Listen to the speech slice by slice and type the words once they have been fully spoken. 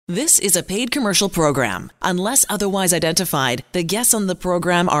This is a paid commercial program. Unless otherwise identified, the guests on the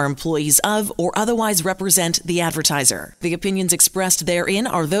program are employees of or otherwise represent the advertiser. The opinions expressed therein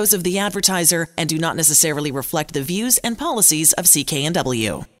are those of the advertiser and do not necessarily reflect the views and policies of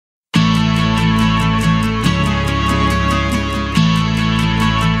CKNW.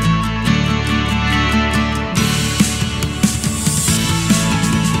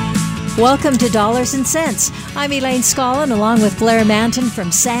 Welcome to Dollars and Cents. I'm Elaine Scollin, along with Blair Manton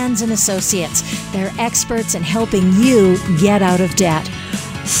from Sands & Associates. They're experts in helping you get out of debt.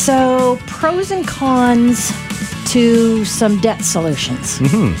 So, pros and cons to some debt solutions.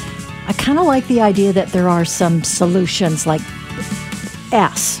 Mm-hmm. I kind of like the idea that there are some solutions like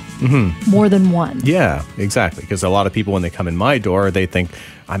more than one. Yeah, exactly. Because a lot of people, when they come in my door, they think,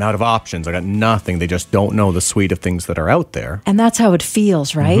 I'm out of options. I got nothing. They just don't know the suite of things that are out there. And that's how it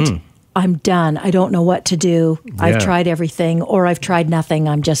feels, right? Mm-hmm. I'm done. I don't know what to do. Yeah. I've tried everything, or I've tried nothing.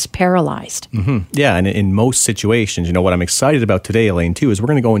 I'm just paralyzed. Mm-hmm. Yeah, and in most situations, you know, what I'm excited about today, Elaine, too, is we're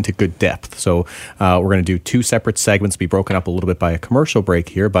going to go into good depth. So we're going to do two separate segments, be broken up a little bit by a commercial break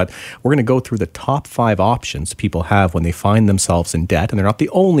here, but we're going to go through the top 5 options people have when they find themselves in debt. And they're not the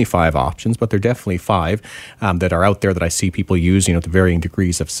only 5 options, but they're definitely 5 that are out there that I see people use, you know, to varying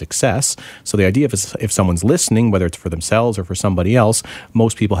degrees of success. So the idea is if someone's listening, whether it's for themselves or for somebody else,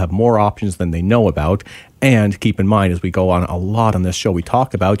 most people have more options than they know about. And keep in mind, as we go on a lot on this show, we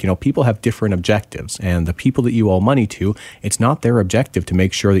talk about, you know, people have different objectives. And the people that you owe money to, it's not their objective to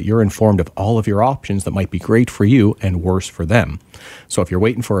make sure that you're informed of all of your options that might be great for you and worse for them. So if you're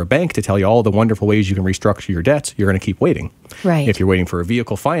waiting for a bank to tell you all the wonderful ways you can restructure your debts, you're going to keep waiting. Right. If you're waiting for a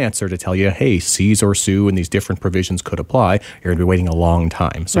vehicle financer to tell you, hey, seize or sue and these different provisions could apply, you're going to be waiting a long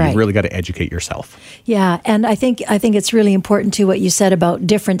time. So you've really got to educate yourself. Yeah, and I think it's really important too what you said about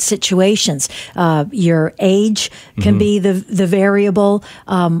different situations. Your age can be the variable.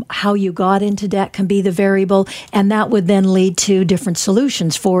 How you got into debt can be the variable, and that would then lead to different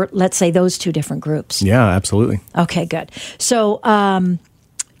solutions for, let's say, those two different groups. Yeah, absolutely. Okay, good. So,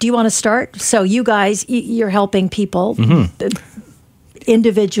 do you want to start? So, you guys, you're helping people,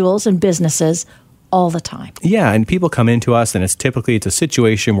 individuals and businesses, all the time. Yeah, and people come into us, and it's a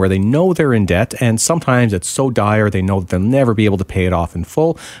situation where they know they're in debt, and sometimes it's so dire they know that they'll never be able to pay it off in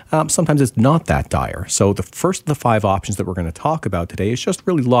full. Sometimes it's not that dire. So the first of the 5 options that we're going to talk about today is just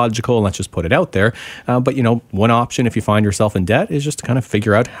really logical, and let's just put it out there. But, you know, one option if you find yourself in debt is just to kind of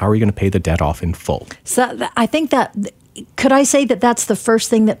figure out how are you going to pay the debt off in full. So I think that... Could I say that that's the first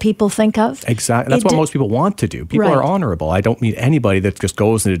thing that people think of? Exactly. That's what most people want to do. People are honorable. I don't meet anybody that just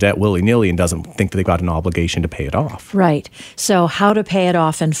goes into debt willy-nilly and doesn't think that they've got an obligation to pay it off. Right. So how to pay it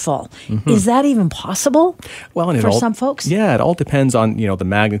off in full. Is that even possible for some folks? Yeah, it all depends on, you know, the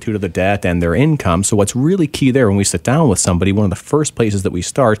magnitude of the debt and their income. So what's really key there when we sit down with somebody, one of the first places that we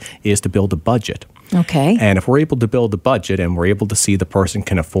start is to build a budget. Okay. And if we're able to build a budget and we're able to see the person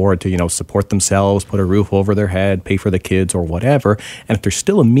can afford to, you know, support themselves, put a roof over their head, pay for the kids or whatever, and if there's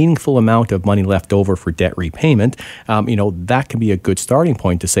still a meaningful amount of money left over for debt repayment, you know, that can be a good starting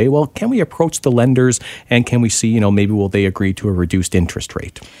point to say, well, can we approach the lenders and can we see, you know, maybe will they agree to a reduced interest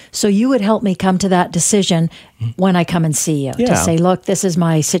rate? So you would help me come to that decision when I come and see you to say, look, this is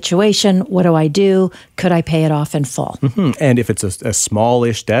my situation. What do I do? Could I pay it off in full? And if it's a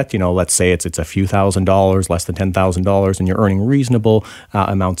smallish debt, you know, let's say it's a few $1,000, less than $10,000, and you're earning reasonable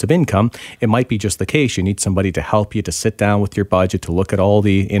amounts of income, it might be just the case. You need somebody to help you to sit down with your budget, to look at all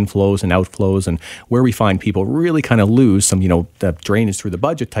the inflows and outflows. And where we find people really kind of lose some, you know, the drainage through the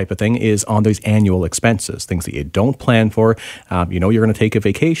budget type of thing is on those annual expenses, things that you don't plan for. You know, you're going to take a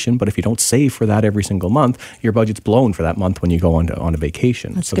vacation, but if you don't save for that every single month, your budget's blown for that month when you go on a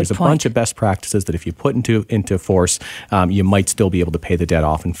vacation. So there's a bunch of best practices that if you put into force, you might still be able to pay the debt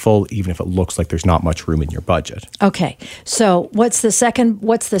off in full, even if it looks like there's not much room in your budget. Okay. So what's the second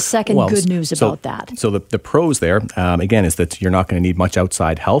good news about that? So the pros there, again, is that you're not going to need much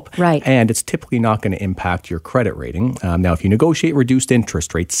outside help. Right. And it's typically not going to impact your credit rating. Now, if you negotiate reduced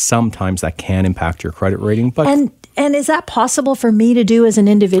interest rates, sometimes that can impact your credit rating. But And is that possible for me to do as an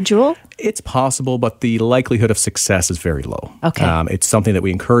individual? It's possible, but the likelihood of success is very low. Okay. It's something that we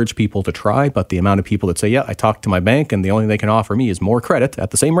encourage people to try, but the amount of people that say, yeah, I talked to my bank and the only thing they can offer me is more credit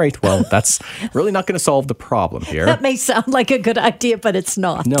at the same rate, well, that's really not going to solve the problem here. That may sound like a good idea, but it's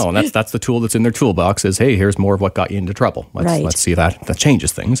not. No, and that's the tool that's in their toolbox is, hey, here's more of what got you into trouble. Let's see if that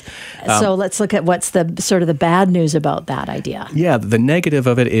changes things. So let's look at what's the sort of the bad news about that idea. Yeah, the negative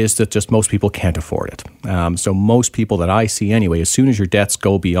of it is that just most people can't afford it. So most people that I see anyway, as soon as your debts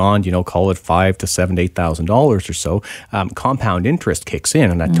go beyond, call it $5,000 to $7,000 to $8,000 or so, compound interest kicks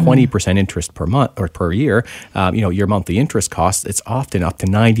in, and that 20% interest per month or per year, your monthly interest cost, it's often up to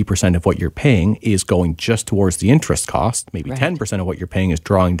 90% of what you're paying is going just towards the interest cost. Maybe 10% of what you're paying is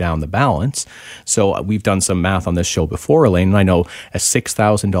drawing down the balance. So we've done some math on this show before, Elaine, and I know a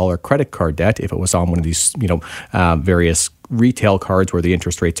 $6,000 credit card debt, if it was on one of these, various retail cards where the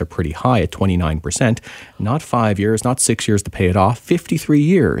interest rates are pretty high at 29%, not 5 years, not 6 years to pay it off, 53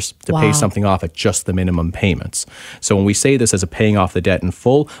 years to pay something off at just the minimum payments. So when we say this as a paying off the debt in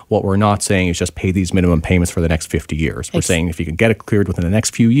full, what we're not saying is just pay these minimum payments for the next 50 years. We're saying if you can get it cleared within the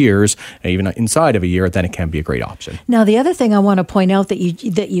next few years, even inside of a year, then it can be a great option. Now, the other thing I want to point out that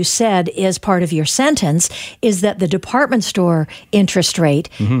you said is part of your sentence is that the department store interest rate,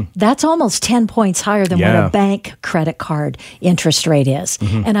 that's almost 10 points higher than what a bank credit card interest rate is.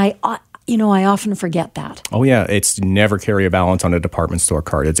 And I often forget that. Oh yeah, it's never carry a balance on a department store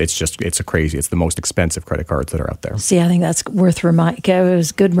card. It's crazy. It's the most expensive credit cards that are out there. See, I think that's worth it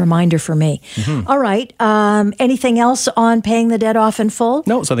was a good reminder for me. All right. Anything else on paying the debt off in full?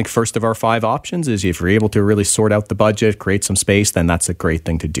 No. So I think first of our 5 options is if you're able to really sort out the budget, create some space, then that's a great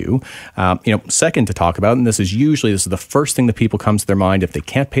thing to do. Second to talk about, and this is the first thing that people comes to their mind if they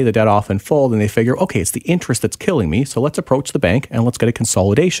can't pay the debt off in full, then they figure, okay, it's the interest that's killing me. So let's approach the bank and let's get a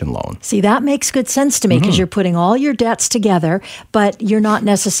consolidation loan. See, that makes good sense to me because you're putting all your debts together, but you're not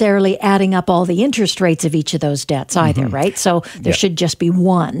necessarily adding up all the interest rates of each of those debts either, right? So there should just be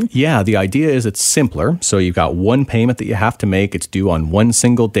one. Yeah, the idea is it's simpler. So you've got one payment that you have to make. It's due on one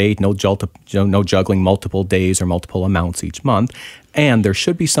single date, no juggling multiple days or multiple amounts each month. And there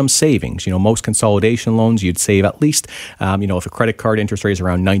should be some savings. Most consolidation loans, you'd save at least, if a credit card interest rate is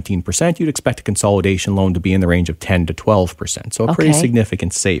around 19%, you'd expect a consolidation loan to be in the range of 10 to 12%. So a pretty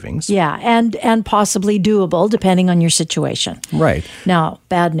significant savings. Yeah, and possibly doable depending on your situation. Right. Now,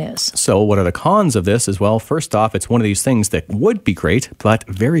 bad news. So what are the cons of this as well? First off, it's one of these things that would be great, but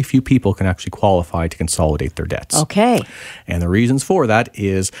very few people can actually qualify to consolidate their debts. Okay. And the reasons for that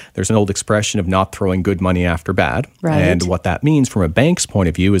is there's an old expression of not throwing good money after bad. Right. And what that means from a bank's point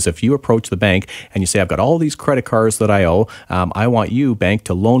of view is if you approach the bank and you say, I've got all these credit cards that I owe, I want you, bank,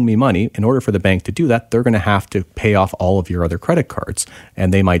 to loan me money. In order for the bank to do that, they're going to have to pay off all of your other credit cards.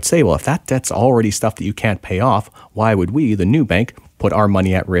 And they might say, well, if that debt's already stuff that you can't pay off, why would we, the new bank, put our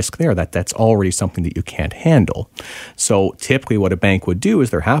money at risk there? That's already something that you can't handle. So typically what a bank would do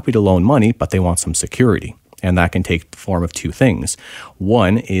is they're happy to loan money, but they want some security. And that can take the form of 2 things.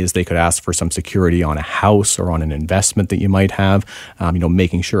 One is they could ask for some security on a house or on an investment that you might have,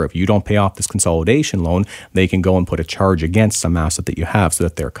 making sure if you don't pay off this consolidation loan, they can go and put a charge against some asset that you have so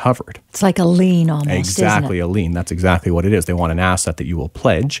that they're covered. It's like a lien almost, Exactly, isn't it? A lien. That's exactly what it is. They want an asset that you will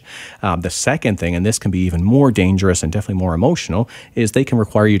pledge. The second thing, and this can be even more dangerous and definitely more emotional, is they can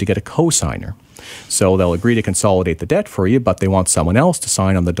require you to get a cosigner. So they'll agree to consolidate the debt for you, but they want someone else to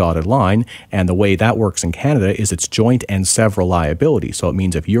sign on the dotted line. And the way that works in Canada is it's joint and several liability. So it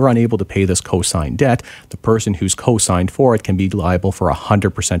means if you're unable to pay this co-signed debt, the person who's co-signed for it can be liable for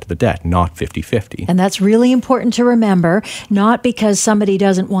 100% of the debt, not 50-50. And that's really important to remember, not because somebody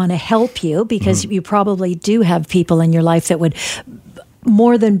doesn't want to help you, because you probably do have people in your life that would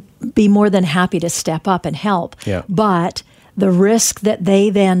be more than happy to step up and help. Yeah. But the risk that they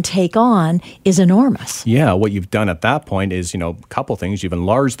then take on is enormous. Yeah, what you've done at that point is, a couple things. You've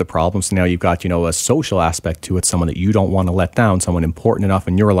enlarged the problem. So now you've got, a social aspect to it, someone that you don't want to let down, someone important enough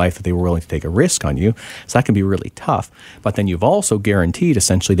in your life that they were willing to take a risk on you. So that can be really tough. But then you've also guaranteed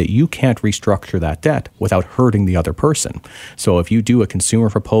essentially that you can't restructure that debt without hurting the other person. So if you do a consumer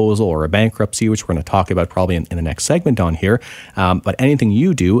proposal or a bankruptcy, which we're going to talk about probably in the next segment on here, but anything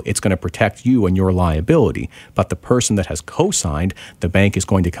you do, it's going to protect you and your liability. But the person that has co-signed, the bank is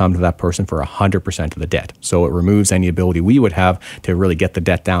going to come to that person for 100% of the debt. So it removes any ability we would have to really get the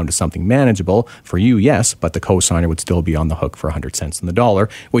debt down to something manageable. For you, yes, but the co-signer would still be on the hook for 100 cents on the dollar,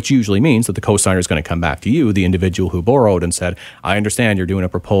 which usually means that the co-signer is going to come back to you, the individual who borrowed, and said, I understand you're doing a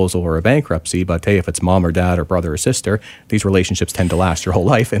proposal or a bankruptcy, but hey, if it's mom or dad or brother or sister, these relationships tend to last your whole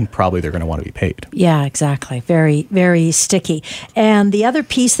life, and probably they're going to want to be paid. Yeah, exactly. Very, very sticky. And the other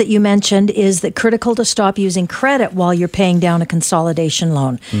piece that you mentioned is that critical to stop using credit while you're paying down a consolidation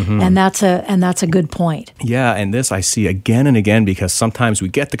loan. And that's a good point. Yeah, and this I see again and again, because sometimes we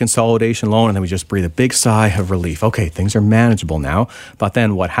get the consolidation loan and then we just breathe a big sigh of relief. Okay, things are manageable now. But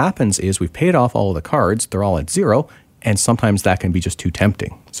then what happens is we've paid off all of the cards, they're all at zero, And sometimes that can be just too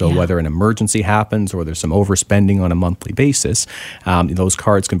tempting. So whether an emergency happens or there's some overspending on a monthly basis, those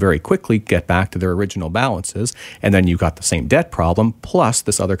cards can very quickly get back to their original balances. And then you've got the same debt problem plus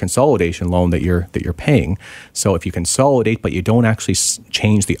this other consolidation loan that you're paying. So if you consolidate but you don't actually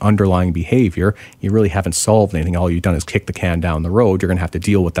change the underlying behavior, you really haven't solved anything. All you've done is kick the can down the road. You're going to have to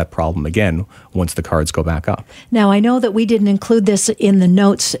deal with that problem again once the cards go back up. Now, I know that we didn't include this in the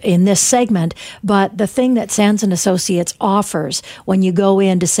notes in this segment, but the thing that Sands & Associates offers when you go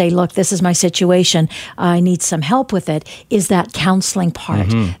in to say, look, this is my situation, I need some help with it, is that counseling part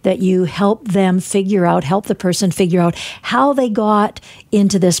that you help them help the person figure out how they got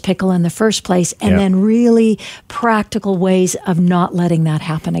into this pickle in the first place, and then really practical ways of not letting that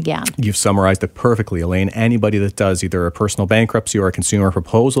happen again. You've summarized it perfectly, Elaine. Anybody that does either a personal bankruptcy or a consumer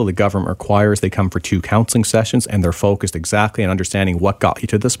proposal, the government requires they come for 2 counseling sessions, and they're focused exactly on understanding what got you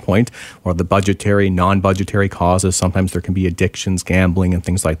to this point, or the budgetary, non-budgetary causes. Sometimes there can be addictions, gambling, and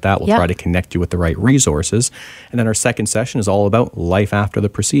things like that. We'll try to connect you with the right resources. And then our second session is all about life after the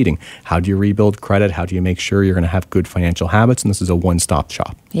proceeding. How do you rebuild credit? How do you make sure you're going to have good financial habits? And this is a one-stop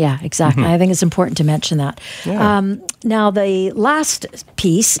shop. Yeah, exactly. I think it's important to mention that. Now, the last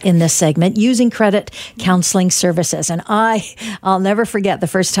piece in this segment, using credit counseling services. And I'll never forget the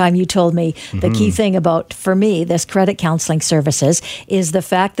first time you told me the key thing about, for me, this credit counseling services is the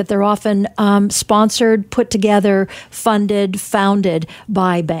fact that they're often sponsored, put together, funded, founded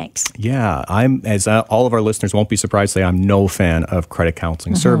by banks. Yeah, as all of our listeners won't be surprised to say, I'm no fan of credit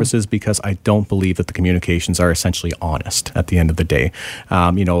counseling services because I don't believe that the communications are essentially honest at the end of the day.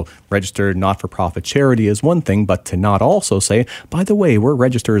 Registered not-for-profit charity is one thing, but to not also say, by the way, we're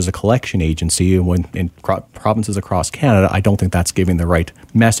registered as a collection agency in provinces across Canada, I don't think that's giving the right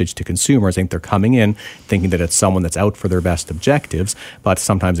message to consumers. I think they're coming in thinking that it's someone that's out for their best objectives, but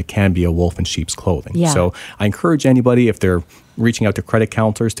sometimes it can be a wolf in sheep's clothing. Yeah. So I encourage anybody, if they're reaching out to credit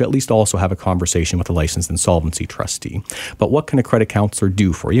counselors, to at least also have a conversation with a licensed insolvency trustee. But what can a credit counselor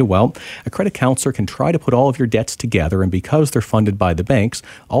do for you? Well, a credit counselor can try to put all of your debts together, and because they're funded by the banks,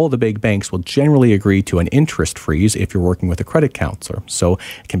 all of the big banks will generally agree to an interest freeze if you're working with a credit counselor. So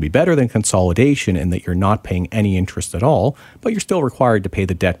it can be better than consolidation in that you're not paying any interest at all, but you're still required to pay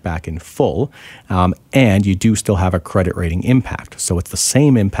the debt back in full, and you do still have a credit rating impact. So it's the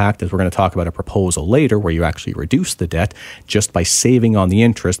same impact as we're going to talk about a proposal later where you actually reduce the debt just by saving on the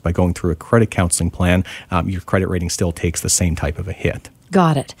interest by going through a credit counseling plan. Your credit rating still takes the same type of a hit.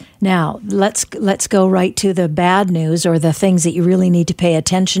 Got it. Now, let's go right to the bad news or the things that you really need to pay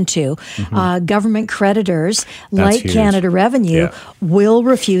attention to. Government creditors, like Canada Revenue, will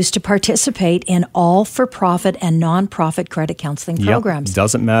refuse to participate in all for-profit and non-profit credit counseling programs.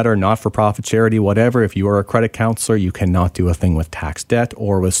 Doesn't matter, not-for-profit, charity, whatever. If you are a credit counselor, you cannot do a thing with tax debt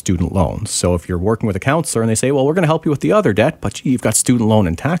or with student loans. So if you're working with a counselor and they say, well, we're going to help you with the other debt, but you've got student loan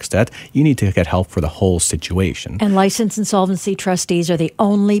and tax debt, you need to get help for the whole situation. And licensed insolvency trustees are the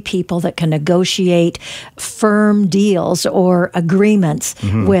only people that can negotiate firm deals or agreements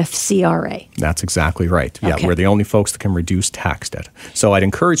with CRA. That's exactly right. Yeah, Okay. we're the only folks that can reduce tax debt. So I'd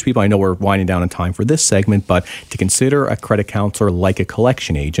encourage people, I know we're winding down in time for this segment, but to consider a credit counselor like a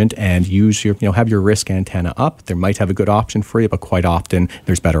collection agent and use your, have your risk antenna up. They might have a good option for you, but quite often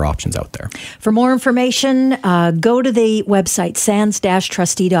there's better options out there. For more information, go to the website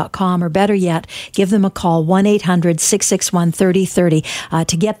sands-trustee.com, or better yet, give them a call, 1-800-661-3030,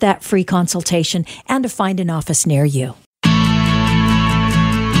 to get that free consultation and to find an office near you.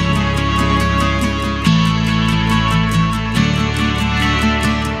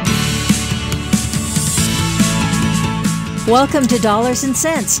 Welcome to Dollars and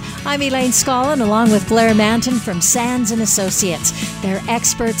Cents. I'm Elaine Scollin, along with Blair Manton from Sands & Associates. They're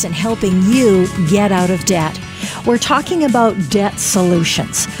experts in helping you get out of debt. We're talking about debt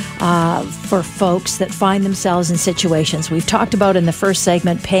solutions for folks that find themselves in situations. We've talked about in the first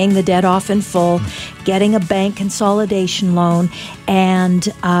segment paying the debt off in full, getting a bank consolidation loan, and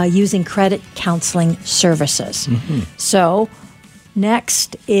using credit counseling services. So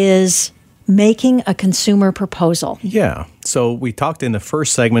next is making a consumer proposal. Yeah. So we talked in the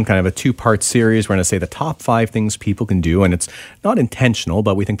first segment, kind of a two-part series. We're going to say the top 5 things people can do, and it's not intentional,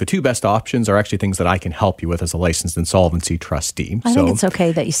 but we think the 2 best options are actually things that I can help you with as a licensed insolvency trustee. I think it's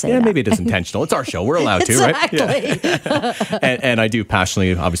okay that you say that. Yeah, maybe it is intentional. It's our show. We're allowed to, right? Yeah. and I do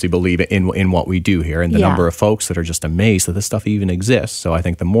passionately, obviously, believe in what we do here and the number of folks that are just amazed that this stuff even exists. So I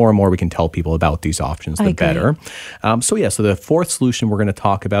think the more and more we can tell people about these options, the better. So the fourth solution we're going to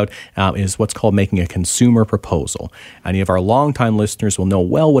talk about is what's called making a consumer proposal. Any of our longtime listeners will know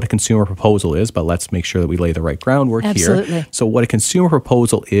well what a consumer proposal is, but let's make sure that we lay the right groundwork here. So what a consumer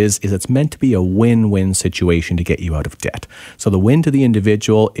proposal is it's meant to be a win-win situation to get you out of debt. So the win to the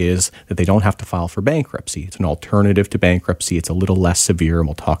individual is that they don't have to file for bankruptcy. It's an alternative to bankruptcy. It's a little less severe, and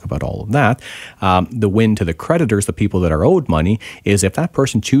we'll talk about all of that. The win to the creditors, the people that are owed money, is if that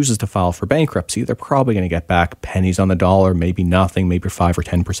person chooses to file for bankruptcy, they're probably going to get back pennies on the dollar, maybe nothing, maybe 5 or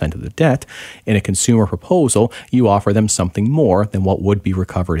 10% of the debt. In a consumer proposal, you offer them something more than what would be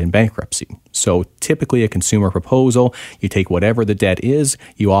recovered in bankruptcy. So typically a consumer proposal, you take whatever the debt is,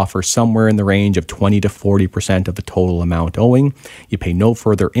 you offer somewhere in the range of 20 to 40% of the total amount owing. You pay no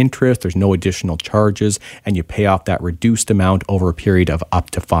further interest, there's no additional charges, and you pay off that reduced amount over a period of up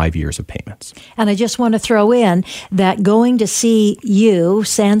to 5 years of payments. And I just want to throw in that going to see you,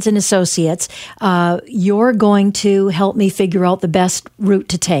 Sands and Associates, you're going to help me figure out the best route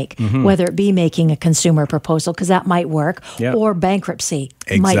to take, whether it be making a consumer proposal, because that might work, or bankruptcy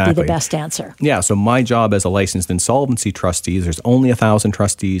might be the best answer. Yeah, so my job as a licensed insolvency trustee, there's only 1,000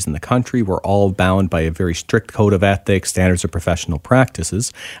 trustees in the country. We're all bound by a very strict code of ethics, standards of professional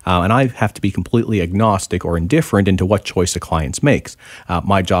practices, and I have to be completely agnostic or indifferent into what choice a client makes.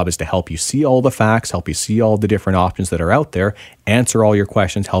 My job is to help you see all the facts, help you see all the different options that are out there, answer all your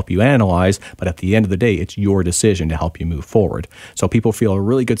questions, help you analyze, but at the end of the day, it's your decision to help you move forward. So people feel a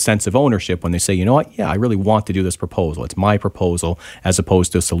really good sense of ownership when they say, you know what, yeah, I really want to do this proposal. It's my proposal, as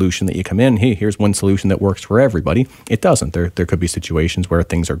opposed to a solution that you come in, hey, here's one solution that works for everybody. It doesn't. There could be situations where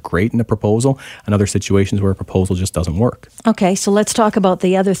things are great in a proposal and other situations where a proposal just doesn't work. Okay, so let's talk about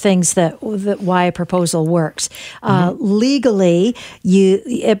the other things that why a proposal works. Legally,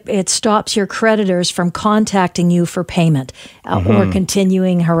 it stops your creditors from contacting you for payment or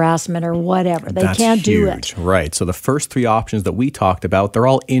continuing harassment or whatever. They can't do it. Right. So the first three options that we talked about, they're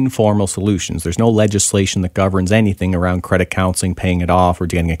all informal solutions. There's no legislation that governs anything around credit counseling, paying it off, or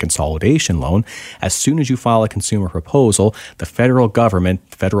getting a consolidation loan. As soon as you file a consumer proposal, the federal government,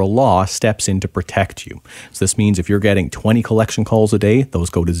 federal law steps in to protect you. So this means if you're getting 20 collection calls a day, those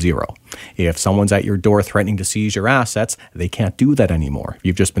go to zero. If someone's at your door threatening to seize your assets, they can't do that anymore. If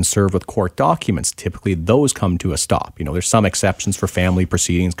you've just been served with court documents, typically those come to a stop. There's some exceptions for family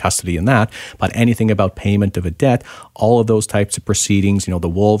proceedings, custody and that, but anything about payment of a debt, all of those types of proceedings, the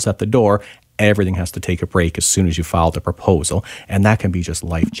wolves at the door, everything has to take a break as soon as you file the proposal. And that can be just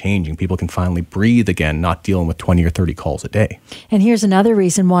life-changing. People can finally breathe again, not dealing with 20 or 30 calls a day. And here's another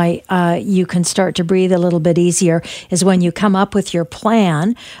reason why you can start to breathe a little bit easier is when you come up with your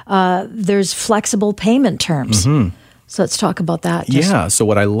plan, there's flexible payment terms. So let's talk about that. Yeah. So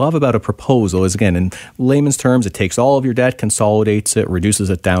what I love about a proposal is, again, in layman's terms, it takes all of your debt, consolidates it, reduces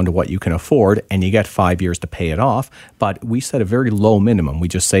it down to what you can afford, and you get 5 years to pay it off. But we set a very low minimum. We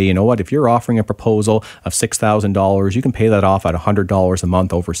just say, you know what, if you're offering a proposal of $6,000, you can pay that off at $100 a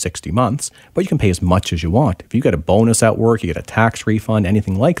month over 60 months, but you can pay as much as you want. If you get a bonus at work, you get a tax refund,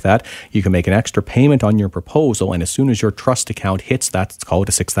 anything like that, you can make an extra payment on your proposal, and as soon as your trust account hits that, it's called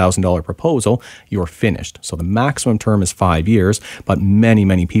a $6,000 proposal, you're finished. So the maximum term is 5 years, but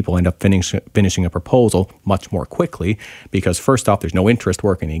many people end up finishing a proposal much more quickly because first off, there's no interest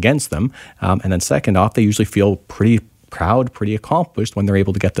working against them, and then second off, they usually feel pretty proud, pretty accomplished when they're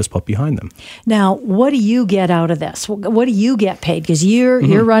able to get this put behind them. Now, what do you get out of this? What do you get paid? Because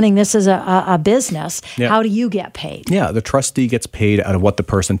you're running this as a business. Yeah. How do you get paid? Yeah, the trustee gets paid out of what the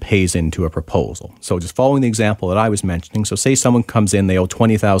person pays into a proposal. So just following the example that I was mentioning, so say someone comes in, they owe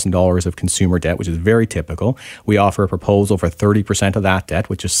 $20,000 of consumer debt, which is very typical. We offer a proposal for 30% of that debt,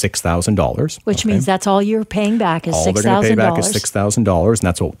 which is $6,000. Which means that's all you're paying back is $6,000. All they're going to pay back is $6,000, and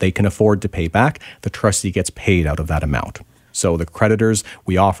that's what they can afford to pay back. The trustee gets paid out of that amount. So the creditors,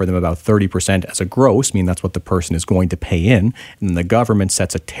 we offer them about 30% as a gross, meaning that's what the person is going to pay in, and then the government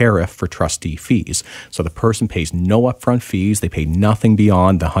sets a tariff for trustee fees. So the person pays no upfront fees, they pay nothing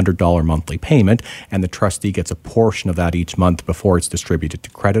beyond the $100 monthly payment, and the trustee gets a portion of that each month before it's distributed to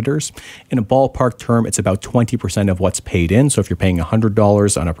creditors. In a ballpark term, it's about 20% of what's paid in. So if you're paying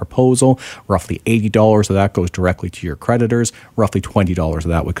 $100 on a proposal, roughly $80 of that goes directly to your creditors, roughly $20 of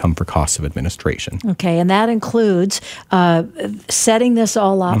that would come for costs of administration. Okay, and that includes setting this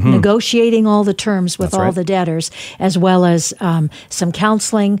all up, negotiating all the terms with all the debtors, as well as some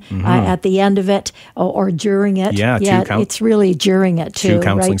counseling at the end of it or during it. Yeah, it's really during it too. 2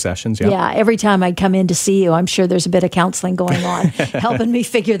 counseling sessions, Yeah, every time I come in to see you, I'm sure there's a bit of counseling going on, helping me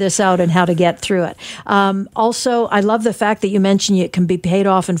figure this out and how to get through it. Also, I love the fact that you mentioned it can be paid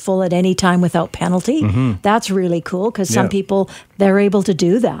off in full at any time without penalty. That's really cool because some people, they're able to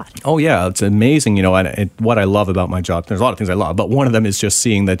do that. Oh, yeah, it's amazing. And what I love about my job, there's a lot lot of things I love, but one of them is just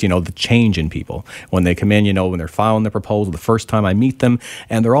seeing that, the change in people. When they come in, when they're filing the proposal, the first time I meet them,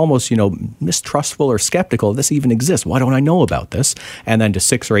 and they're almost, mistrustful or skeptical, this even exists. Why don't I know about this? And then to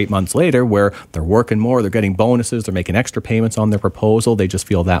 6 or 8 months later, where they're working more, they're getting bonuses, they're making extra payments on their proposal, they just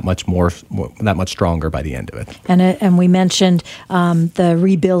feel that much stronger by the end of it. And we mentioned the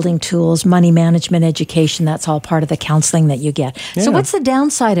rebuilding tools, money management education, that's all part of the counseling that you get. Yeah. So what's the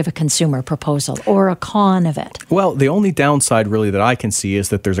downside of a consumer proposal or a con of it? Well, the only downside really that I can see is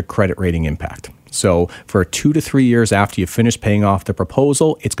that there's a credit rating impact. So for 2 to 3 years after you finish paying off the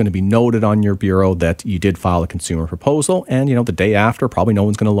proposal, it's going to be noted on your bureau that you did file a consumer proposal. And, the day after, probably no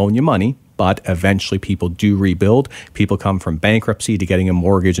one's going to loan you money. But eventually people do rebuild. People come from bankruptcy to getting a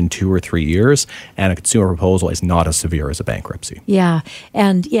mortgage in 2 or 3 years. And a consumer proposal is not as severe as a bankruptcy. Yeah.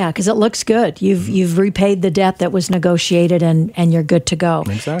 And because it looks good. You've repaid the debt that was negotiated and you're good to go.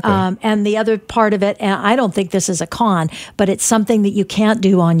 Exactly. And the other part of it, and I don't think this is a con, but it's something that you can't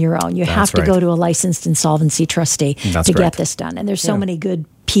do on your own. You have to go to a licensed insolvency trustee to get this done. And there's so many good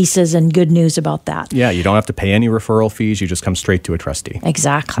pieces and good news about that. Yeah, you don't have to pay any referral fees. You just come straight to a trustee.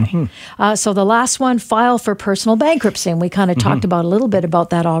 Exactly. Mm-hmm. So the last one, file for personal bankruptcy. And we kind of talked about a little bit about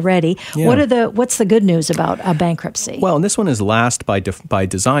that already. Yeah. What's the good news about a bankruptcy? Well, and this one is last by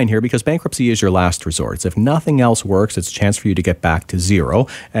design here because bankruptcy is your last resort. If nothing else works, it's a chance for you to get back to zero.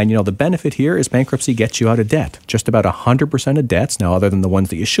 And, the benefit here is bankruptcy gets you out of debt. Just about 100% of debts, now other than the ones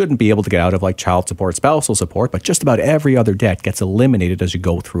that you shouldn't be able to get out of like child support, spousal support, but just about every other debt gets eliminated as you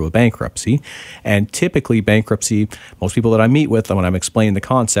go through a bankruptcy. And typically bankruptcy, most people that I meet with, when I'm explaining the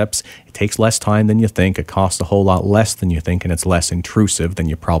concepts, it takes less time than you think, it costs a whole lot less than you think, and it's less intrusive than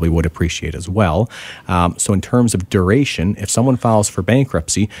you probably would appreciate as well. So in terms of duration, if someone files for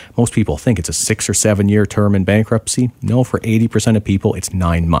bankruptcy, most people think it's a 6 or 7 year term in bankruptcy. No, for 80% of people, it's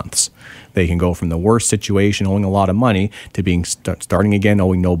 9 months. They can go from the worst situation, owing a lot of money, to being starting again,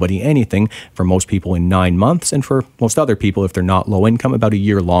 owing nobody anything, for most people in 9 months, and for most other people, if they're not low income, about a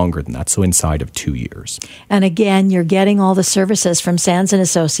year longer than that, so inside of 2 years. And again, you're getting all the services from Sands &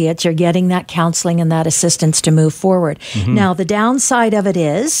 Associates. You're getting that counseling and that assistance to move forward. Mm-hmm. Now, the downside of it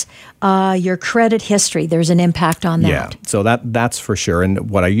is your credit history. There's an impact on that. Yeah, so that's for sure. And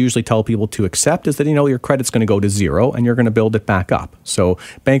what I usually tell people to accept is that, your credit's going to go to zero and you're going to build it back up. So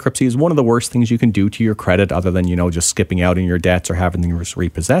bankruptcy is one of the worst things you can do to your credit other than, just skipping out in your debts or having them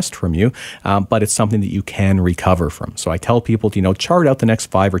repossessed from you. But it's something that you can recover from. So I tell people to, chart out the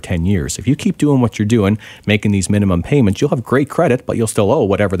next 5 or 10 years. If you keep doing what you're doing, making these minimum payments, you'll have great credit, but you'll still owe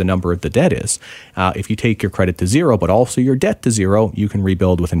whatever the number of the debt is. If you take your credit to zero, but also your debt to zero, you can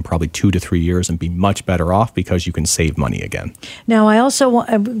rebuild within probably 2 to 3 years and be much better off because you can save money again. Now, I also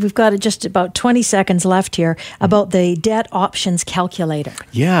want, we've got just about 20 seconds left here about the debt options calculator.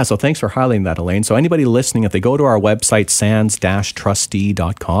 Yeah, so thanks for highlighting that, Elaine. So anybody listening, if they go to our website,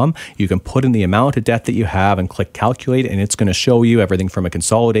 sands-trustee.com, you can put in the amount of debt that you have and click calculate, and it's going to show you everything from a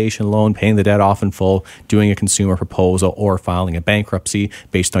consolidation loan, paying the debt off in full, doing a consumer proposal, or filing a bankruptcy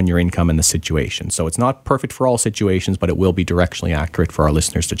based on your income and the situation. So it's not perfect for all situations, but it will be directionally accurate for our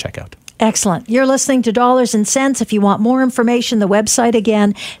listeners to check out. Excellent. You're listening to Dollars and Cents. If you want more information, the website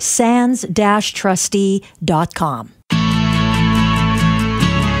again, sands-trustee.com.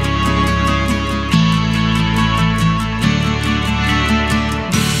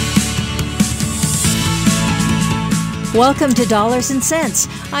 Welcome to Dollars and Cents.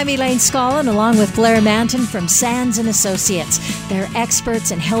 I'm Elaine Scollin, along with Blair Manton from Sands & Associates. They're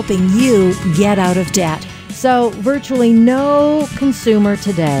experts in helping you get out of debt. So virtually no consumer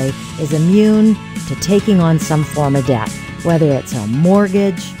today is immune to taking on some form of debt, whether it's a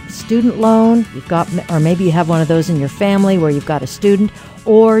mortgage, student loan, or maybe you have one of those in your family where you've got a student,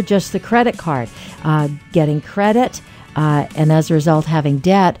 or just the credit card. Getting credit, and as a result having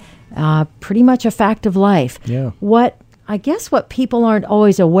debt, pretty much a fact of life. Yeah. What people aren't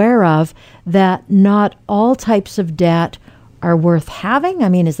always aware of, that not all types of debt are worth having? I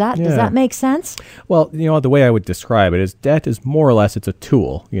mean, does that make sense? Well, the way I would describe it is debt is more or less, it's a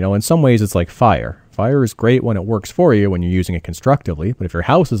tool. In some ways it's like fire. Fire is great when it works for you, when you're using it constructively. But if your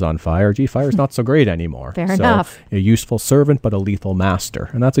house is on fire, fire's not so great anymore. Fair enough. A useful servant, but a lethal master.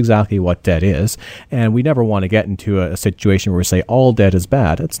 And that's exactly what debt is. And we never want to get into a situation where we say all debt is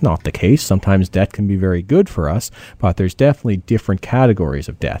bad. That's not the case. Sometimes debt can be very good for us, but there's definitely different categories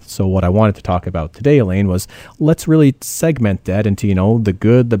of debt. So what I wanted to talk about today, Elaine, was let's really segment debt into, the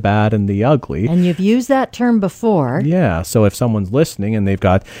good, the bad, and the ugly. And you've used that term before. Yeah. So if someone's listening and they've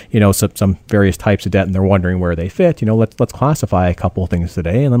got, some various types types of debt and they're wondering where they fit, let's classify a couple of things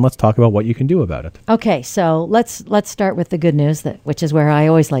today, and then let's talk about what you can do about it. Okay, so let's start with the good news, which is where I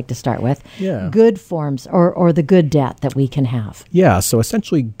always like to start with. Yeah. Good forms or the good debt that we can have. Yeah, so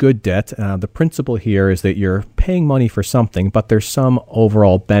essentially good debt, the principle here is that you're paying money for something, but there's some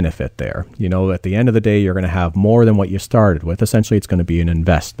overall benefit there. At the end of the day, you're going to have more than what you started with. Essentially, it's going to be an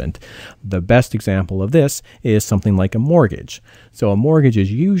investment. The best example of this is something like a mortgage. So a mortgage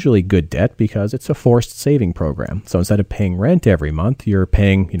is usually good debt because it's a forced saving program. So instead of paying rent every month, you're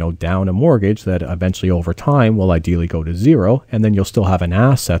paying, down a mortgage that eventually over time will ideally go to zero, and then you'll still have an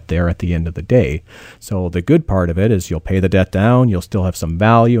asset there at the end of the day. So the good part of it is you'll pay the debt down, you'll still have some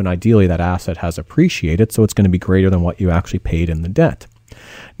value, and ideally that asset has appreciated, so it's going to be greater than what you actually paid in the debt.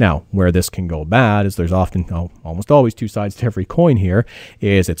 Now, where this can go bad is there's often, almost always two sides to every coin here,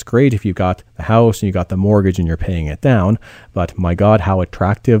 is it's great if you've got the house and you got the mortgage and you're paying it down, but my God, how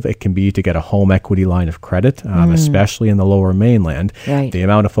attractive it can be to get a home equity line of credit, especially in the lower mainland. Right. The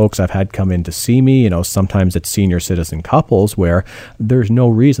amount of folks I've had come in to see me, sometimes it's senior citizen couples where there's no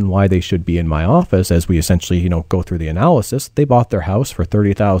reason why they should be in my office as we essentially, go through the analysis. They bought their house for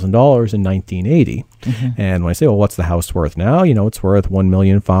 $30,000 in 1980. And when I say, well, what's the house worth now? It's worth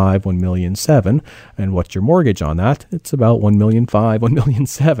 $1,500,000, $1,700,000. And what's your mortgage on that? It's about $1,500,000,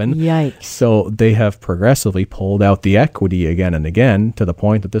 $1,700,000. Yikes. So they have progressively pulled out the equity again and again to the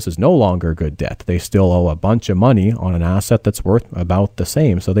point that this is no longer good debt. They still owe a bunch of money on an asset that's worth about the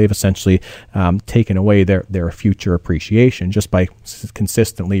same. So they've essentially taken away their future appreciation just by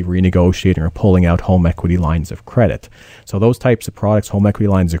consistently renegotiating or pulling out home equity lines of credit. So those types of products, home equity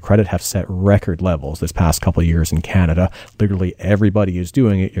lines of credit, have set record levels this past couple of years in Canada. Literally everybody is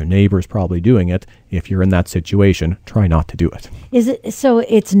doing it. Your neighbor's probably doing it. If you're in that situation, try not to do it. Is it so?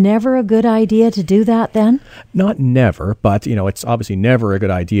 It's never a good idea to do that then? Not never, but it's obviously never a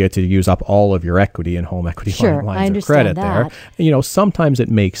good idea to use up all of your equity in home equity lines of credit that. There. Sometimes it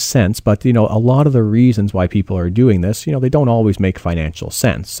makes sense, but a lot of the reasons why people are doing this, they don't always make financial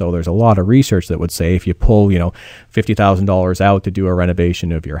sense. So there's a lot of research that would say if you pull, $50,000 out to do a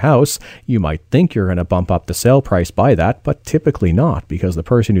renovation of your house, you might think you're going to bump up the sale price by that, but typically not, because the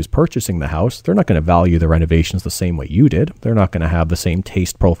person who's purchasing the house, they're not going to value the renovations the same way you did. They're not going to have the same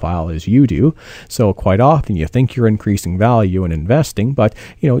taste profile as you do. So quite often you think you're increasing value and investing, but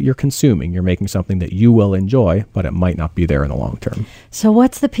you're consuming. You're making something that you will enjoy, but it might not be there in the long term. So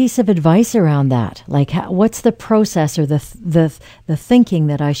what's the piece of advice around that? Like, what's the process or the thinking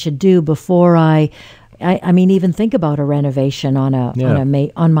that I should do before I even think about a renovation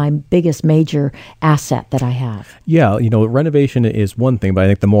on my biggest major asset that I have? Yeah, renovation is one thing, but I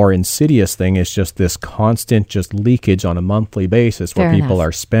think the more insidious thing is just this constant just leakage on a monthly basis where people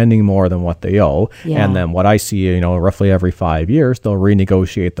are spending more than what they owe. Yeah. And then what I see, roughly every 5 years, they'll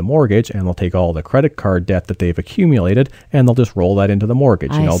renegotiate the mortgage and they'll take all the credit card debt that they've accumulated and they'll just roll that into the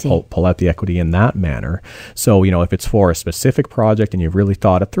mortgage, pull out the equity in that manner. So, if it's for a specific project and you've really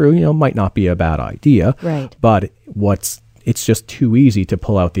thought it through, it might not be a bad idea. Right. But it's just too easy to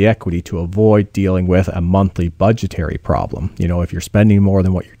pull out the equity to avoid dealing with a monthly budgetary problem. If you're spending more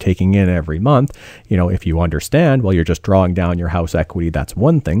than what you're taking in every month, if you understand, well, you're just drawing down your house equity, that's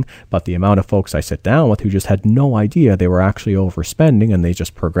one thing. But the amount of folks I sit down with who just had no idea they were actually overspending and they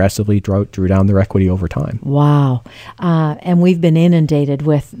just progressively drew down their equity over time. Wow. And we've been inundated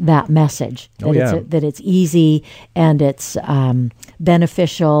with that message that it's easy and it's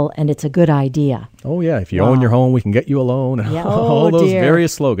beneficial and it's a good idea. Oh, yeah. If you own your home, we can get you a loan. Yeah. All those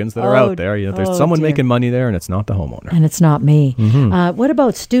various slogans that are out there. There's someone making money there and it's not the homeowner. And it's not me. Mm-hmm. What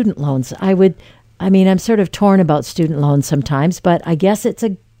about student loans? I'm sort of torn about student loans sometimes, but I guess it's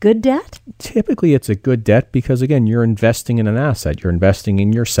a good debt? Typically, it's a good debt because, again, you're investing in an asset. You're investing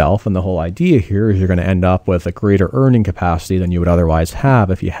in yourself. And the whole idea here is you're going to end up with a greater earning capacity than you would otherwise have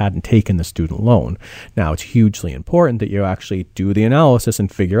if you hadn't taken the student loan. Now, it's hugely important that you actually do the analysis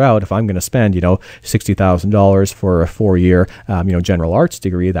and figure out if I'm going to spend, $60,000 for a 4-year, general arts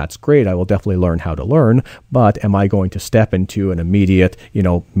degree. That's great. I will definitely learn how to learn. But am I going to step into an immediate,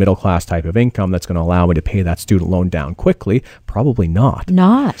 middle class type of income that's going to allow me to pay that student loan down quickly? Probably not.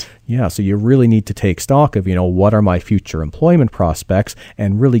 Yeah, so you really need to take stock of, what are my future employment prospects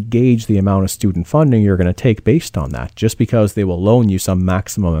and really gauge the amount of student funding you're going to take based on that. Just because they will loan you some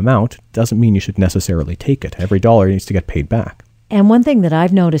maximum amount doesn't mean you should necessarily take it. Every dollar needs to get paid back. And one thing that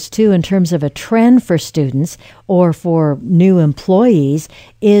I've noticed too in terms of a trend for students or for new employees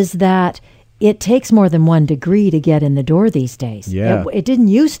is that it takes more than one degree to get in the door these days. Yeah. It didn't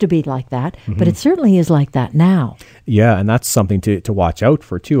used to be like that, but it certainly is like that now. Yeah, and that's something to watch out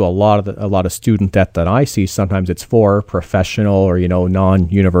for too. A lot of student debt that I see, sometimes it's for professional or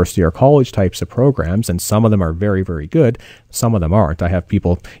non-university or college types of programs, and some of them are very, very good. Some of them aren't. I have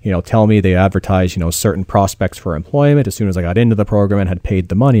people tell me they advertise certain prospects for employment. As soon as I got into the program and had paid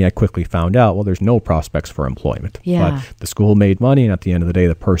the money, I quickly found out, well, there's no prospects for employment. Yeah. But the school made money, and at the end of the day,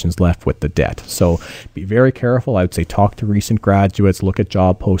 the person's left with the debt. So be very careful. I would say talk to recent graduates, look at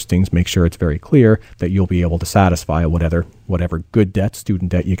job postings, make sure it's very clear that you'll be able to satisfy whatever good debt,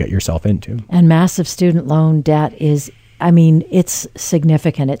 student debt you get yourself into. And massive student loan debt is, it's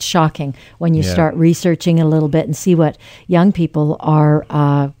significant. It's shocking when you start researching a little bit and see what young people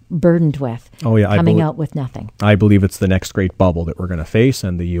are burdened with. Oh, yeah, coming out with nothing. I believe it's the next great bubble that we're going to face,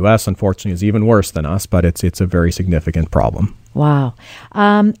 and the U.S., unfortunately, is even worse than us, but it's a very significant problem. Wow.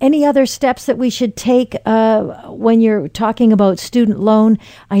 Any other steps that we should take when you're talking about student loan?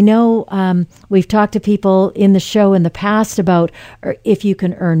 I know we've talked to people in the show in the past about if you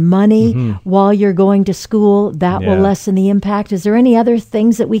can earn money while you're going to school, that will lessen the impact. Is there any other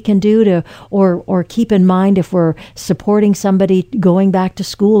things that we can do to or keep in mind if we're supporting somebody going back to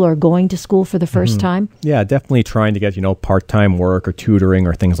school or going to school for the first time? Yeah, definitely trying to get, part-time work or tutoring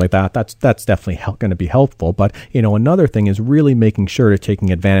or things like that. That's definitely going to be helpful. But, another thing is really making sure you're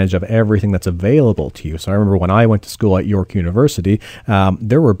taking advantage of everything that's available to you. So I remember when I went to school at York University,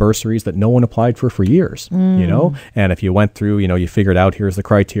 there were bursaries that no one applied for years, and if you went through, you figured out here's the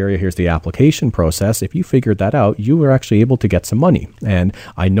criteria, here's the application process. If you figured that out, you were actually able to get some money. And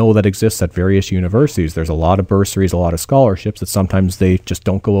I know that exists at various universities. There's a lot of bursaries, a lot of scholarships that sometimes they just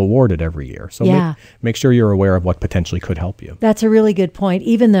don't go awarded every year. So make sure you're aware of what potentially could help you. That's a really good point.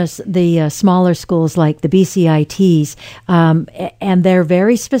 Even the smaller schools like the BCITs, and they're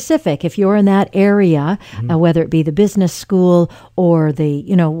very specific. If you're in that area, whether it be the business school or the,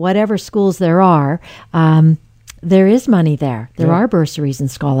 whatever schools there are, there is money there. There are bursaries and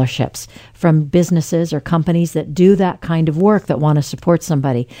scholarships from businesses or companies that do that kind of work that want to support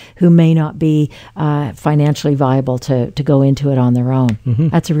somebody who may not be financially viable to go into it on their own.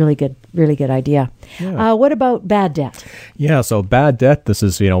 That's a really good idea. Yeah. What about bad debt? Yeah, so bad debt, this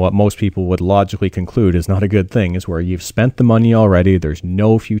is, what most people would logically conclude is not a good thing, is where you've spent the money already, there's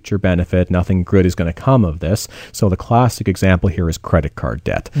no future benefit, nothing good is going to come of this. So the classic example here is credit card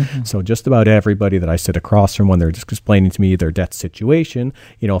debt. So just about everybody that I sit across from when they're just explaining to me their debt situation,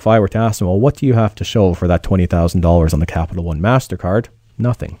 if I were to ask them, well, what do you have to show for that $20,000 on the Capital One MasterCard?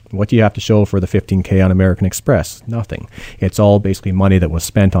 Nothing. What do you have to show for the $15,000 on American Express? Nothing. It's all basically money that was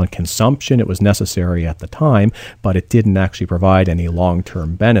spent on consumption. It was necessary at the time, but it didn't actually provide any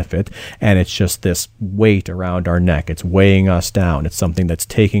long-term benefit. And it's just this weight around our neck. It's weighing us down. It's something that's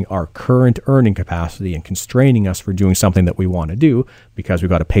taking our current earning capacity and constraining us for doing something that we want to do because we've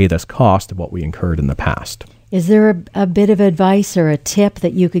got to pay this cost of what we incurred in the past. Is there a bit of advice or a tip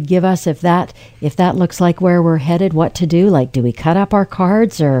that you could give us if that looks like where we're headed, what to do? Like, do we cut up our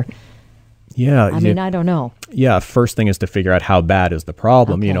cards or? Yeah. I don't know. Yeah, first thing is to figure out how bad is the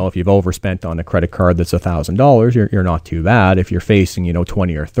problem. Okay. If you've overspent on a credit card that's $1,000, you're not too bad. If you're facing,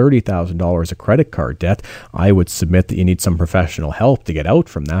 $20,000 or $30,000 of credit card debt, I would submit that you need some professional help to get out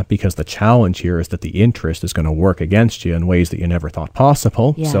from that, because the challenge here is that the interest is going to work against you in ways that you never thought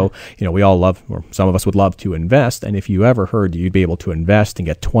possible. Yeah. So, we all love, or some of us would love to invest. And if you ever heard you'd be able to invest and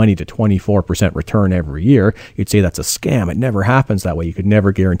get 20 to 24% return every year, you'd say that's a scam. It never happens that way. You could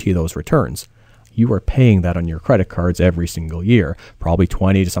never guarantee those returns. You are paying that on your credit cards every single year, probably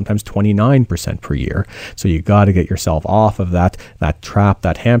 20 to sometimes 29% per year. So you got to get yourself off of that trap,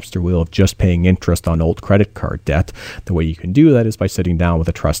 that hamster wheel of just paying interest on old credit card debt. The way you can do that is by sitting down with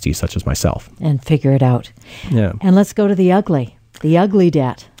a trustee such as myself. And figure it out. Yeah. And let's go to the ugly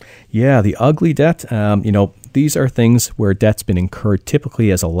debt. Yeah, the ugly debt, these are things where debt's been incurred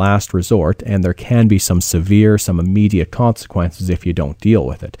typically as a last resort, and there can be some severe, some immediate consequences if you don't deal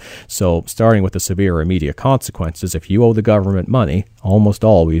with it. So starting with the severe or immediate consequences, if you owe the government money, almost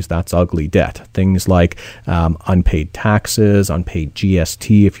always that's ugly debt. Things like unpaid taxes, unpaid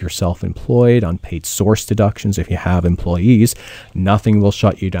GST if you're self-employed, unpaid source deductions if you have employees. Nothing will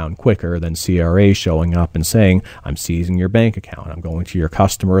shut you down quicker than CRA showing up and saying, I'm seizing your bank account, I'm going to your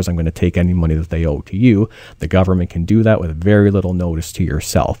customers, I'm going to take any money that they owe to you. The government can do that with very little notice to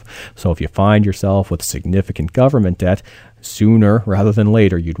yourself. So if you find yourself with significant government debt, sooner rather than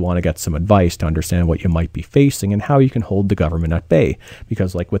later, you'd want to get some advice to understand what you might be facing and how you can hold the government at bay.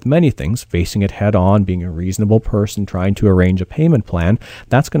 Because like with many things, facing it head on, being a reasonable person, trying to arrange a payment plan,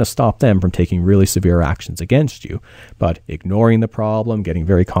 that's going to stop them from taking really severe actions against you. But ignoring the problem, getting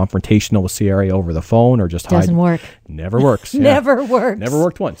very confrontational with CRA over the phone, or just doesn't work. Never works. Yeah. Never works. Never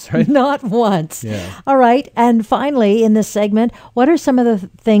worked once, right? Not once. Yeah. All right. And finally, in this segment, what are some of the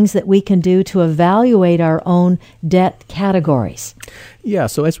things that we can do to evaluate our own debt categories? Yeah,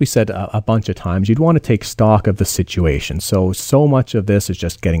 so as we said a bunch of times, you'd want to take stock of the situation. So much of this is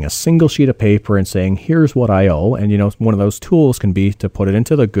just getting a single sheet of paper and saying, here's what I owe. And, one of those tools can be to put it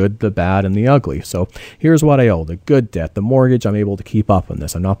into the good, the bad, and the ugly. So here's what I owe. The good debt, the mortgage, I'm able to keep up on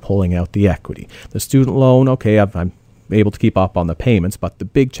this. I'm not pulling out the equity. The student loan, okay, I'm able to keep up on the payments, but the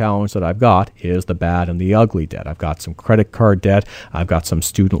big challenge that I've got is the bad and the ugly debt. I've got some credit card debt. I've got some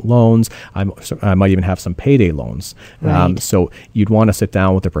student loans. I might even have some payday loans. Right. So you'd want to sit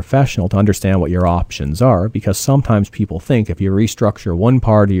down with a professional to understand what your options are, because sometimes people think if you restructure one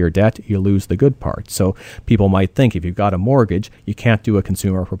part of your debt, you lose the good part. So people might think if you've got a mortgage, you can't do a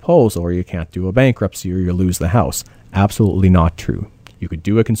consumer proposal, or you can't do a bankruptcy, or you lose the house. Absolutely not true. You could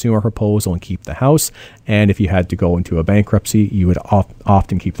do a consumer proposal and keep the house. And if you had to go into a bankruptcy, you would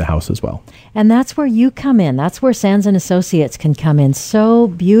often keep the house as well. And that's where you come in. That's where Sands & Associates can come in so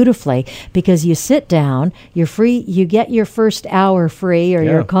beautifully, because you sit down, you're free, you get your first hour free, or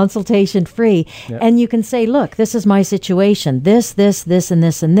your consultation free, and you can say, look, this is my situation. This, and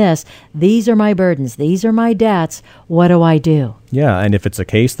this, and this. These are my burdens. These are my debts. What do I do? Yeah, and if it's a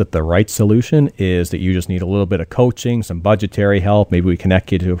case that the right solution is that you just need a little bit of coaching, some budgetary help, maybe we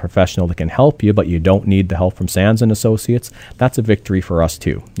connect you to a professional that can help you, but you don't need the help from Sands & Associates, that's a victory for us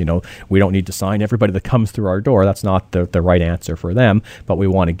too. We don't need to sign everybody that comes through our door. That's not the right answer for them, but we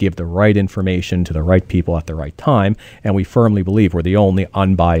want to give the right information to the right people at the right time, and we firmly believe we're the only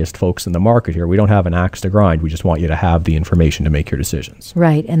unbiased folks in the market here. We don't have an axe to grind. We just want you to have the information to make your decisions.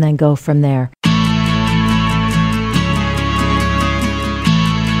 Right, and then go from there.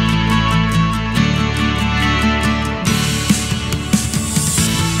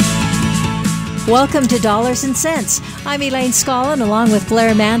 Welcome to Dollars and Cents. I'm Elaine Scollin, along with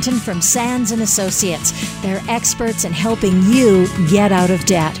Blair Manton from Sands & Associates. They're experts in helping you get out of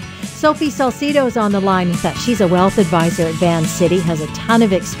debt. Sophie Salcido is on the line with us. She's a wealth advisor at Vancity, has a ton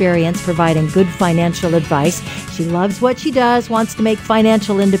of experience providing good financial advice. She loves what she does, wants to make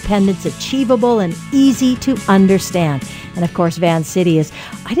financial independence achievable and easy to understand. And of course, Vancity is,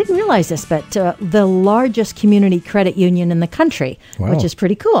 I didn't realize this, but the largest community credit union in the country, which is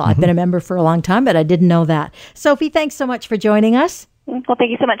pretty cool. I've been a member for a long time, but I didn't know that. Sophie, thanks so much for joining us. Well, thank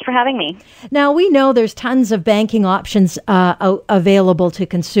you so much for having me. Now, we know there's tons of banking options available to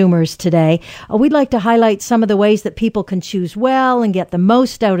consumers today. We'd like to highlight some of the ways that people can choose well and get the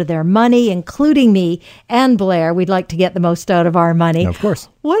most out of their money, including me and Blair. We'd like to get the most out of our money. Of course.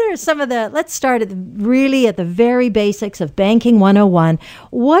 What are some of let's start at the very basics of Banking 101.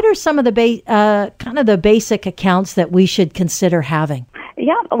 What are some of the kind of the basic accounts that we should consider having?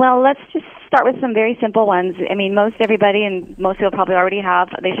 Yeah, well, let's just start with some very simple ones. I mean, most everybody and most people probably already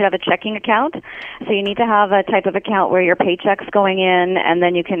they should have a checking account. So you need to have a type of account where your paycheck's going in, and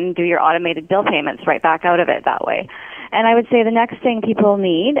then you can do your automated bill payments right back out of it that way. And I would say the next thing people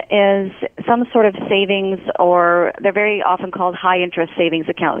need is some sort of savings, or they're very often called high-interest savings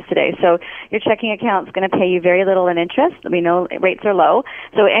accounts today. So your checking account is going to pay you very little in interest. We know rates are low.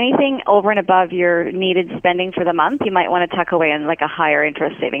 So anything over and above your needed spending for the month, you might want to tuck away in like a higher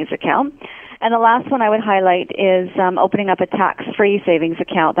interest savings account. And the last one I would highlight is opening up a tax-free savings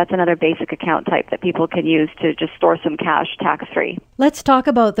account. That's another basic account type that people can use to just store some cash tax-free. Let's talk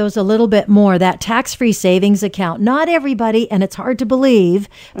about those a little bit more. That tax-free savings account. Not everybody, and it's hard to believe,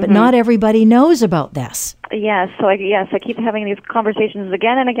 but not everybody knows about this. Yes, I keep having these conversations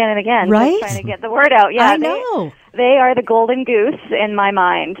again and again and again. Right? Trying to get the word out. Yeah, I know. They are the golden goose in my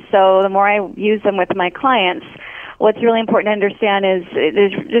mind. So the more I use them with my clients, what's really important to understand is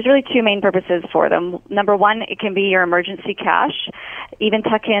there's really two main purposes for them. Number one, it can be your emergency cash. Even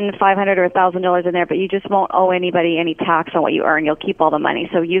tuck in $500 or $1,000 in there, but you just won't owe anybody any tax on what you earn. You'll keep all the money.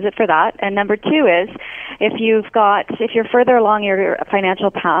 So use it for that. And number two is if you're further along your financial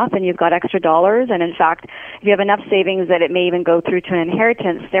path and you've got extra dollars, and in fact, if you have enough savings that it may even go through to an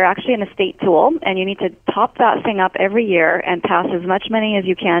inheritance, they're actually an estate tool, and you need to top that thing up every year and pass as much money as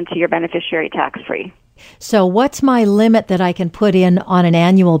you can to your beneficiary tax-free. So what's my limit that I can put in on an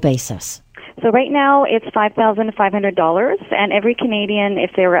annual basis? So right now it's $5,500, and every Canadian,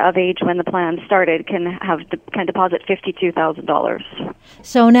 if they were of age when the plan started, can deposit $52,000.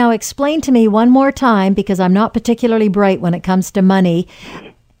 So now explain to me one more time, because I'm not particularly bright when it comes to money.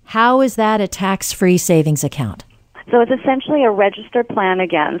 How is that a tax-free savings account? So it's essentially a registered plan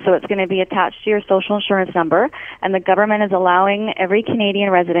again. So it's going to be attached to your social insurance number, and the government is allowing every Canadian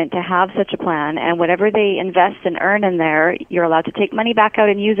resident to have such a plan. And whatever they invest and earn in there, you're allowed to take money back out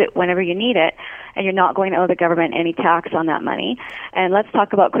and use it whenever you need it, and you're not going to owe the government any tax on that money. And let's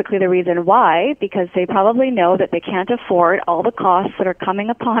talk about quickly the reason why, because they probably know that they can't afford all the costs that are coming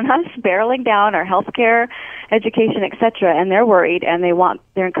upon us, barreling down our healthcare, education, etc., and they're worried, and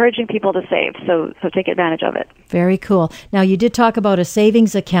they're encouraging people to save. So take advantage of it. Very cool. Now, you did talk about a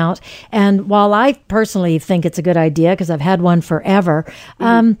savings account, and while I personally think it's a good idea because I've had one forever,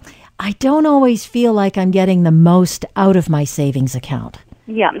 I don't always feel like I'm getting the most out of my savings account.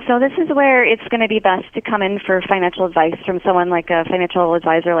 Yeah, so this is where it's going to be best to come in for financial advice from someone like a financial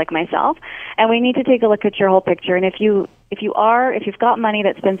advisor like myself, and we need to take a look at your whole picture. And if you've got money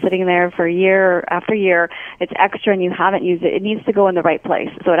that's been sitting there for year after year, it's extra and you haven't used it, it needs to go in the right place.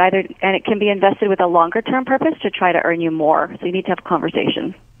 So it can be invested with a longer term purpose to try to earn you more. So you need to have a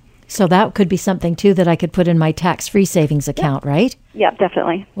conversation. So that could be something too that I could put in my tax-free savings account, right? Yeah,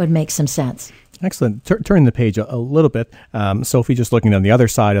 definitely. Would make some sense. Excellent. Turning the page a little bit, Sophie, just looking on the other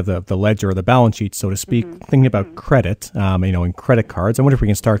side of the ledger or the balance sheet, so to speak, thinking about credit, and credit cards. I wonder if we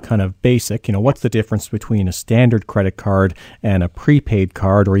can start kind of basic. What's the difference between a standard credit card and a prepaid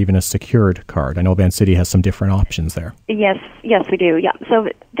card or even a secured card? I know Vancity has some different options there. Yes, we do. Yeah. So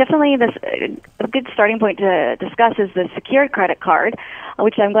definitely a good starting point to discuss is the secured credit card,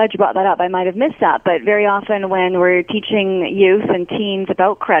 which I'm glad you brought that up. I might have missed that, but very often when we're teaching youth and teens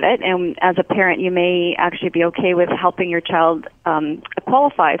about credit, and as a parent, you may actually be okay with helping your child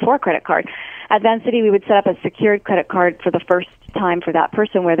qualify for a credit card. At Vancity, we would set up a secured credit card for the first time for that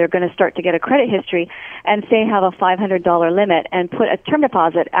person where they're going to start to get a credit history and say have a $500 limit and put a term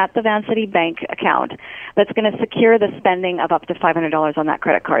deposit at the Vancity bank account that's going to secure the spending of up to $500 on that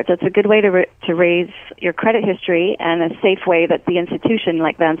credit card. So it's a good way to raise your credit history and a safe way that the institution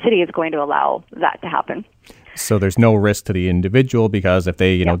like Vancity is going to allow that to happen. So there's no risk to the individual because if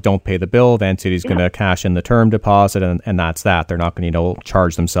they, don't pay the bill, Vancity's going to cash in the term deposit and that's that. They're not going to,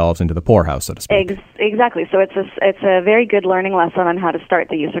 charge themselves into the poorhouse, so to speak. Exactly. So it's a very good learning lesson on how to start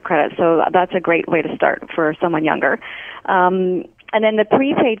the use of credit. So that's a great way to start for someone younger. And then the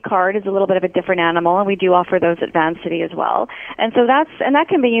prepaid card is a little bit of a different animal, and we do offer those at Vancity as well. And so that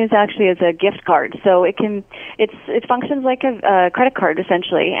can be used actually as a gift card. So it functions like a credit card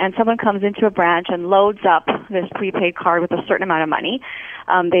essentially. And someone comes into a branch and loads up this prepaid card with a certain amount of money.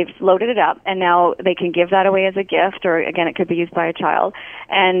 They've loaded it up, and now they can give that away as a gift, or again, it could be used by a child.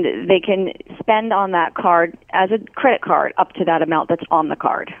 And they can spend on that card as a credit card up to that amount that's on the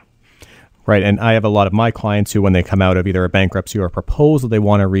card. Right, and I have a lot of my clients who, when they come out of either a bankruptcy or a proposal, they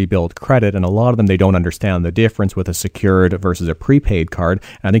want to rebuild credit, and a lot of them, they don't understand the difference with a secured versus a prepaid card.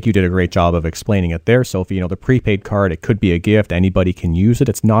 And I think you did a great job of explaining it there, Sophie. The prepaid card, it could be a gift. Anybody can use it.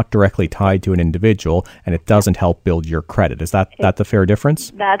 It's not directly tied to an individual, and it doesn't help build your credit. Is that the fair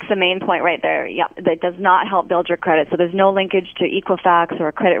difference? That's the main point right there. Yeah, that does not help build your credit. So there's no linkage to Equifax or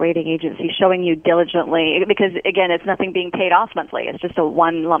a credit rating agency showing you diligently, because, again, it's nothing being paid off monthly. It's just a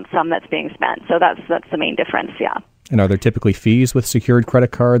one lump sum that's being spent. So that's the main difference, yeah. And are there typically fees with secured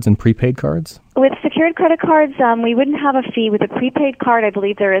credit cards and prepaid cards? With secured credit cards, we wouldn't have a fee. With a prepaid card, I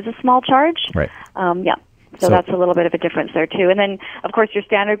believe there is a small charge. Right. Yeah. So that's a little bit of a difference there, too. And then, of course, your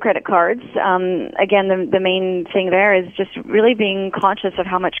standard credit cards. Again, the main thing there is just really being conscious of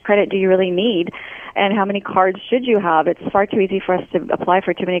how much credit do you really need and how many cards should you have. It's far too easy for us to apply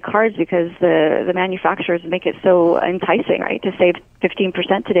for too many cards because the manufacturers make it so enticing, right, to save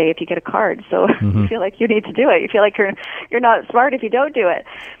 15% today if you get a card. So you feel like you need to do it. You feel like you're not smart if you don't do it.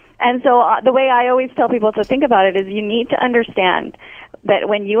 And so the way I always tell people to think about it is you need to understand that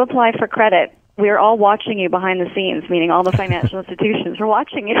when you apply for credit, we're all watching you behind the scenes, meaning all the financial institutions are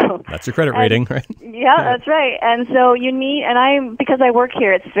watching you. That's your credit rating, right? Yeah, that's right. And so you need, because I work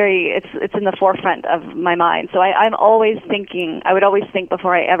here, it's in the forefront of my mind. So I'm always thinking, I would always think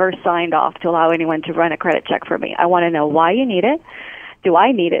before I ever signed off to allow anyone to run a credit check for me. I want to know why you need it. Do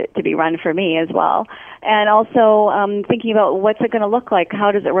I need it to be run for me as well? And also thinking about what's it going to look like?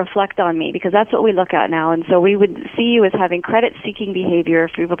 How does it reflect on me? Because that's what we look at now. And so we would see you as having credit-seeking behavior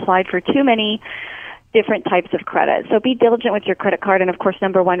if you've applied for too many different types of credit. So be diligent with your credit card. And of course,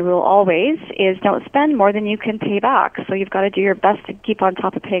 number one rule always is don't spend more than you can pay back. So you've got to do your best to keep on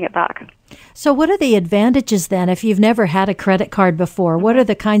top of paying it back. So what are the advantages then if you've never had a credit card before? What are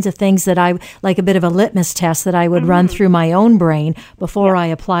the kinds of things that I, like a bit of a litmus test that I would run through my own brain before I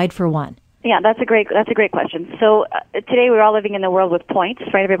applied for one? Yeah, that's a great question. So today we're all living in the world with points,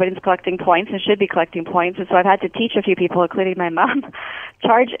 right? Everybody's collecting points and should be collecting points. And so I've had to teach a few people, including my mom,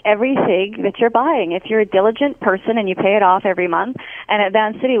 charge everything that you're buying. If you're a diligent person and you pay it off every month, and at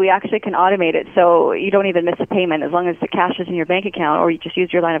Van City we actually can automate it so you don't even miss a payment as long as the cash is in your bank account or you just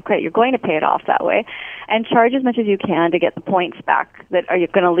use your line of credit. You're going to pay it off that way. And charge as much as you can to get the points back that are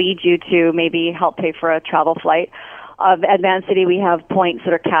going to lead you to maybe help pay for a travel flight. At Van City, we have points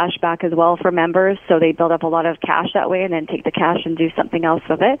that are cash back as well for members, so they build up a lot of cash that way and then take the cash and do something else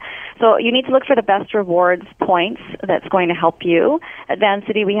with it. So you need to look for the best rewards points that's going to help you. At Van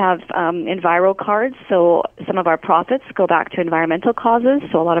City, we have Enviro cards, so some of our profits go back to environmental causes,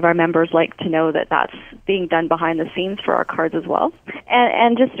 so a lot of our members like to know that that's being done behind the scenes for our cards as well.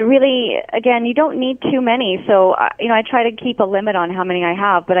 And just really, again, you don't need too many, so I try to keep a limit on how many I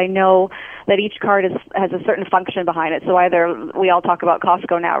have, but I know that each card has a certain function behind it. So either we all talk about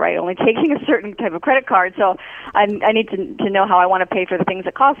Costco now, right? Only taking a certain type of credit card. So I need to know how I want to pay for the things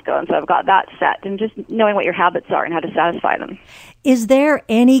at Costco. And so I've got that set, and just knowing what your habits are and how to satisfy them. Is there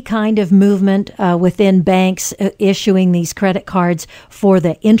any kind of movement within banks issuing these credit cards for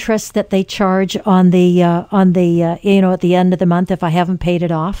the interest that they charge on the at the end of the month if I haven't paid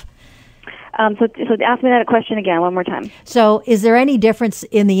it off? So ask me that question again one more time. So is there any difference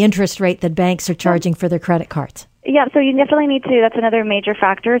in the interest rate that banks are charging for their credit cards? Yeah, so you definitely need to. That's another major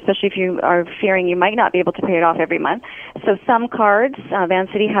factor, especially if you are fearing you might not be able to pay it off every month. So some cards, Van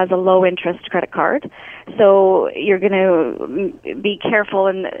City has a low-interest credit card. So you're going to be careful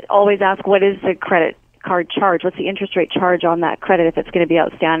and always ask, what is the credit card charge? What's the interest rate charge on that credit if it's going to be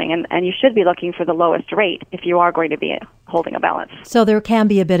outstanding? And you should be looking for the lowest rate if you are going to be holding a balance. So there can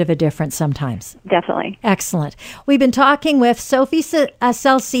be a bit of a difference sometimes. Definitely. Excellent. We've been talking with Sophie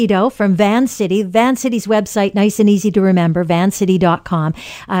Salcido from Van City. Van City's website, nice and easy to remember, vancity.com.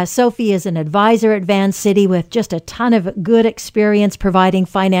 Sophie is an advisor at Van City with just a ton of good experience providing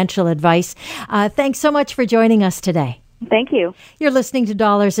financial advice. Thanks so much for joining us today. Thank you. You're listening to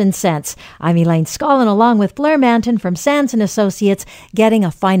Dollars and Cents. I'm Elaine Scollin, along with Blair Manton from Sands & Associates, getting a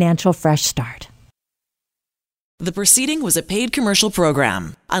financial fresh start. The proceeding was a paid commercial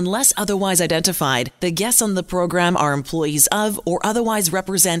program. Unless otherwise identified, the guests on the program are employees of or otherwise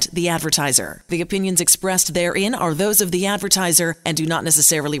represent the advertiser. The opinions expressed therein are those of the advertiser and do not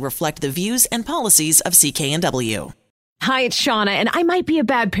necessarily reflect the views and policies of CKNW. Hi, it's Shauna, and I might be a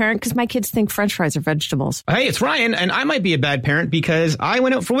bad parent because my kids think French fries are vegetables. Hey, it's Ryan, and I might be a bad parent because I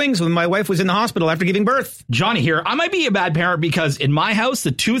went out for wings when my wife was in the hospital after giving birth. Johnny here. I might be a bad parent because in my house,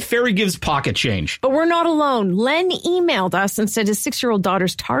 the tooth fairy gives pocket change. But we're not alone. Len emailed us and said his 6-year-old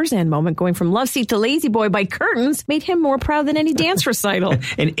daughter's Tarzan moment going from love seat to lazy boy by curtains made him more proud than any dance recital.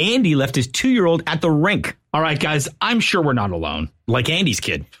 And Andy left his 2-year-old at the rink. All right, guys, I'm sure we're not alone. Like Andy's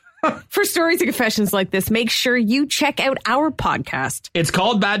kid. For stories and confessions like this, make sure you check out our podcast. It's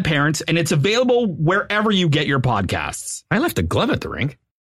called Bad Parents, and it's available wherever you get your podcasts. I left a glove at the rink.